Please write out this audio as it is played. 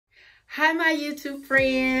Hi my YouTube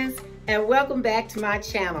friends, and welcome back to my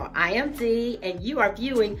channel. I am Dee and you are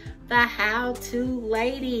viewing The How To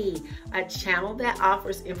Lady, a channel that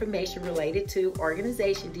offers information related to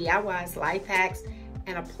organization, DIYs, life hacks,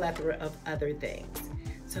 and a plethora of other things.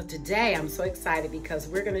 So today I'm so excited because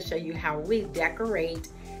we're going to show you how we decorate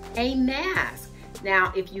a mask.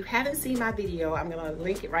 Now, if you haven't seen my video, I'm going to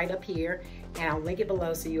link it right up here and I'll link it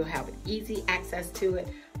below so you'll have easy access to it.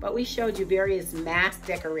 But we showed you various mask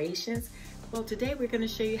decorations. Well, today we're going to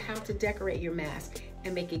show you how to decorate your mask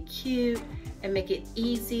and make it cute and make it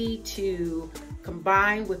easy to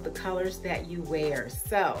combine with the colors that you wear.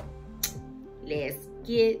 So let's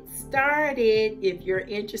get started. If you're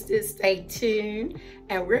interested, stay tuned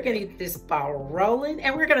and we're going to get this ball rolling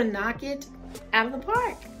and we're going to knock it out of the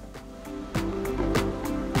park.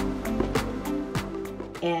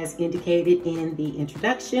 As indicated in the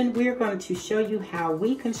introduction, we're going to show you how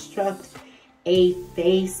we construct a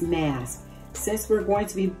face mask. Since we're going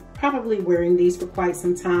to be probably wearing these for quite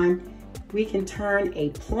some time, we can turn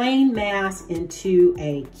a plain mask into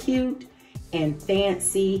a cute and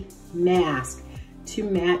fancy mask to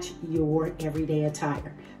match your everyday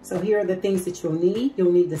attire. So here are the things that you'll need.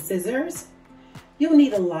 You'll need the scissors, you'll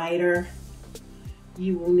need a lighter,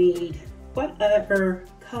 you will need whatever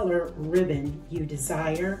color ribbon you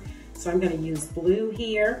desire. So I'm going to use blue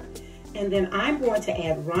here. And then I'm going to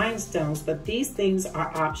add rhinestones, but these things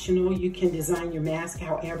are optional. You can design your mask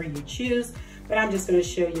however you choose, but I'm just going to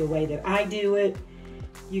show you a way that I do it.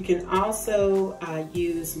 You can also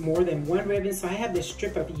use more than one ribbon. So I have this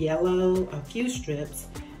strip of yellow, a few strips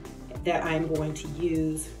that I'm going to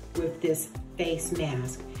use with this face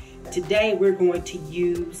mask. Today we're going to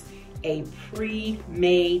use a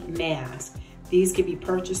pre-made mask. These can be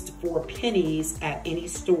purchased for pennies at any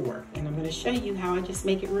store. And I'm gonna show you how I just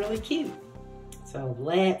make it really cute. So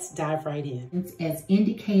let's dive right in. As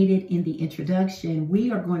indicated in the introduction, we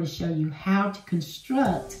are going to show you how to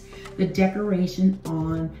construct the decoration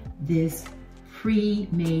on this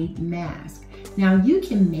pre-made mask. Now you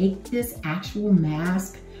can make this actual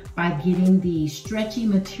mask by getting the stretchy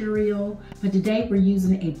material, but today we're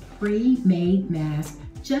using a pre-made mask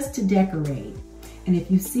just to decorate. And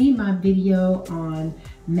if you see my video on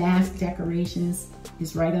mask decorations,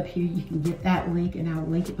 it's right up here. You can get that link and I'll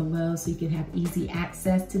link it below so you can have easy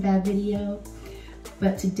access to that video.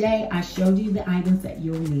 But today I showed you the items that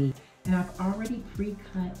you'll need. And I've already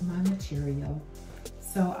pre-cut my material.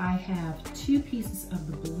 So I have 2 pieces of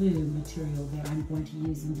the blue material that I'm going to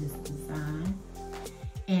use in this design.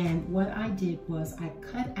 And what I did was I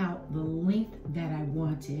cut out the length that I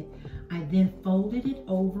wanted. I then folded it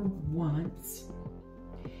over once.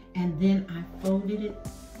 And then I folded it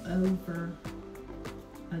over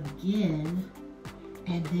again,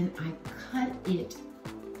 and then I cut it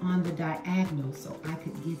on the diagonal so I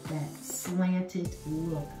could get that slanted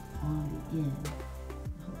look on the end.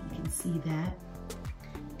 I hope you can see that.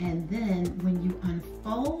 And then when you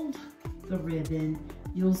unfold the ribbon,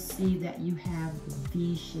 you'll see that you have the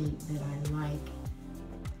V shape that I like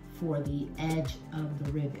for the edge of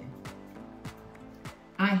the ribbon.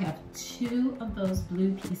 I have 2 of those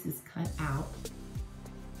blue pieces cut out,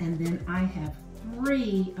 and then I have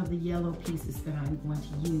 3 of the yellow pieces that I'm going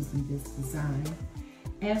to use in this design,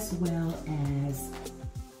 as well as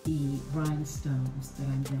the rhinestones that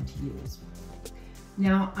I'm going to use.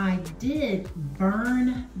 Now I did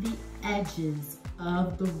burn the edges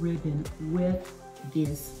of the ribbon with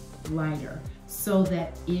this lighter so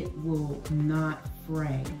that it will not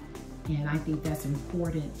fray. And I think that's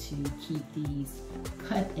important to keep these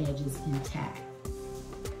cut edges intact.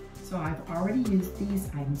 So I've already used these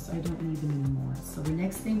items, so I don't need them anymore. So the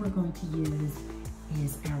next thing we're going to use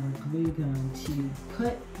is our glue gun to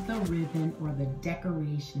put the ribbon or the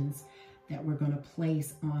decorations that we're going to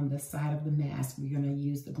place on the side of the mask. We're going to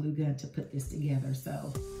use the glue gun to put this together.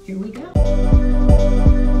 So here we go.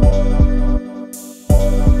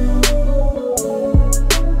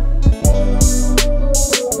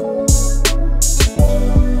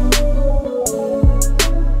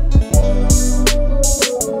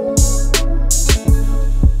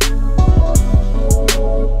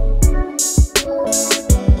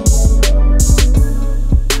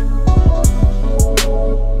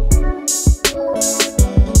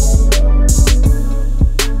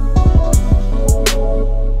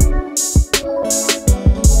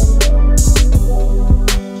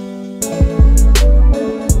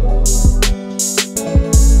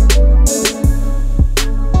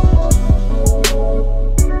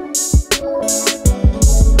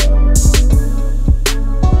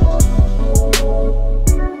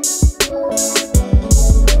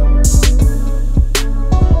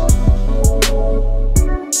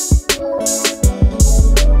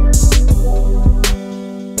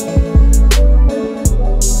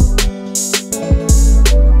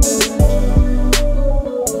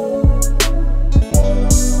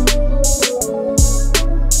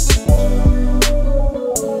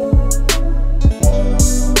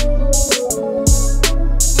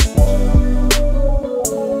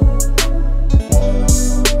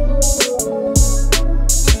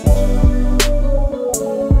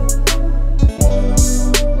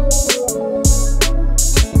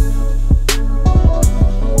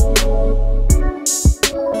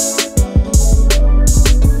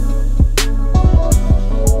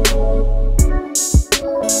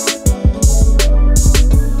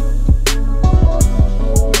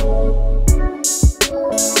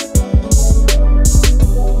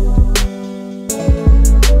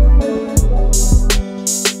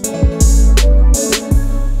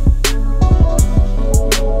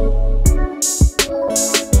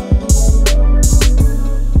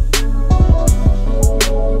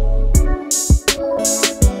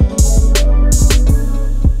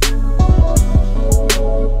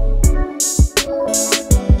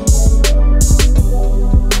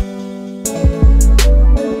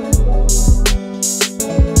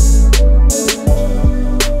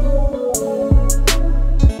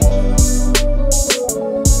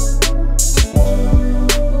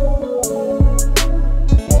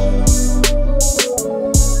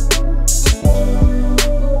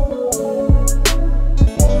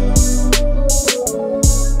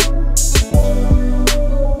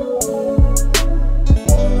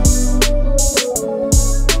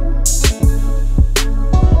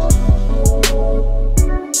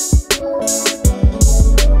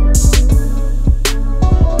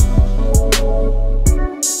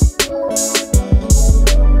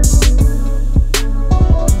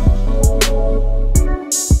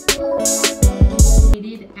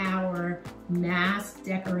 mask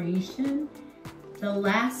decoration, the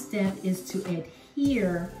last step is to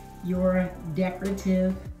adhere your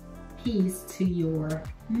decorative piece to your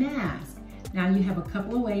mask. Now you have a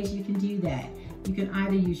couple of ways you can do that. You can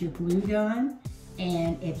either use your glue gun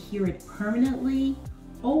and adhere it permanently,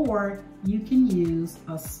 or you can use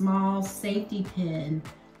a small safety pin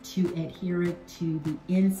to adhere it to the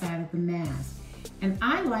inside of the mask. And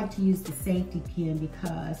I like to use the safety pin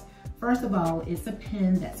because, first of all, it's a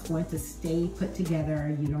pin that's going to stay put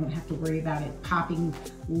together. You don't have to worry about it popping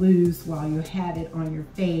loose while you have it on your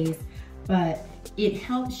face, but it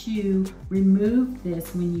helps you remove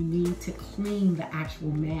this when you need to clean the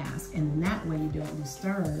actual mask, and that way you don't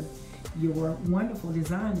disturb your wonderful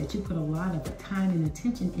design that you put a lot of time and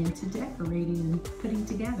attention into decorating and putting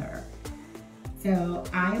together. So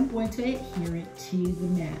I am going to adhere it to the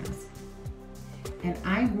mask, and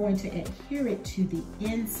I'm going to adhere it to the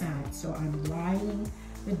inside. So I'm lining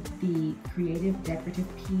the creative decorative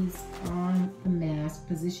piece on the mask,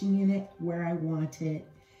 positioning it where I want it,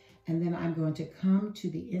 and then I'm going to come to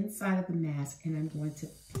the inside of the mask and I'm going to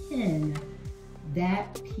pin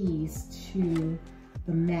that piece to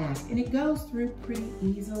the mask, and it goes through pretty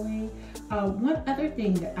easily. One other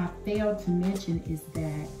thing that I failed to mention is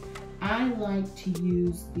that I like to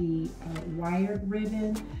use the wired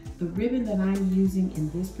ribbon. The ribbon that I'm using in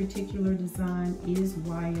this particular design is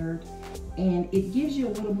wired, and it gives you a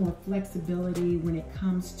little more flexibility when it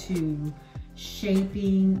comes to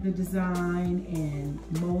shaping the design and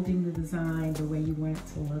molding the design the way you want it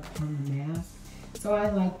to look on the mask. So I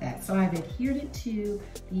like that. So I've adhered it to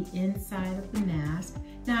the inside of the mask.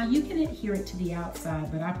 Now you can adhere it to the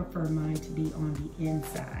outside, but I prefer mine to be on the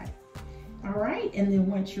inside. All right, and then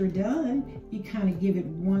once you're done, you kind of give it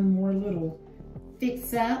one more little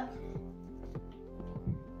fix up,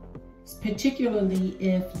 particularly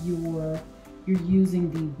if you're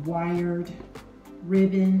using the wired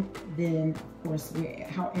ribbon. Then of course,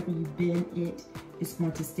 however you bend it, it's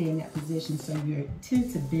going to stay in that position. So you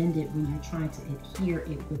tend to bend it when you're trying to adhere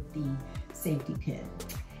it with the safety pin.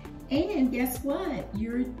 And guess what?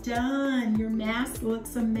 You're done. Your mask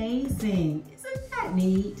looks amazing. Isn't that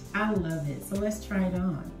neat? I love it. So let's try it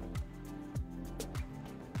on.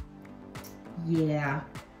 Yeah,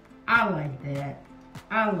 I like that.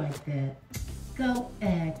 I like that. Go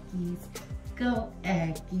Aggies. Go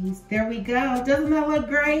Aggies. There we go. Doesn't that look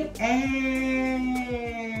great? Hey!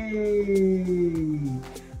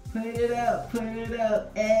 Put it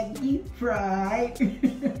up, Aggie pride.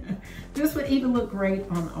 This would even look great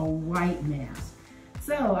on a white mask.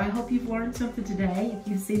 So I hope you've learned something today. If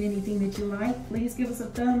you've seen anything that you like, please give us a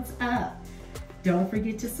thumbs up. Don't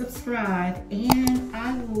forget to subscribe, and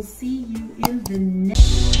I will see you in the next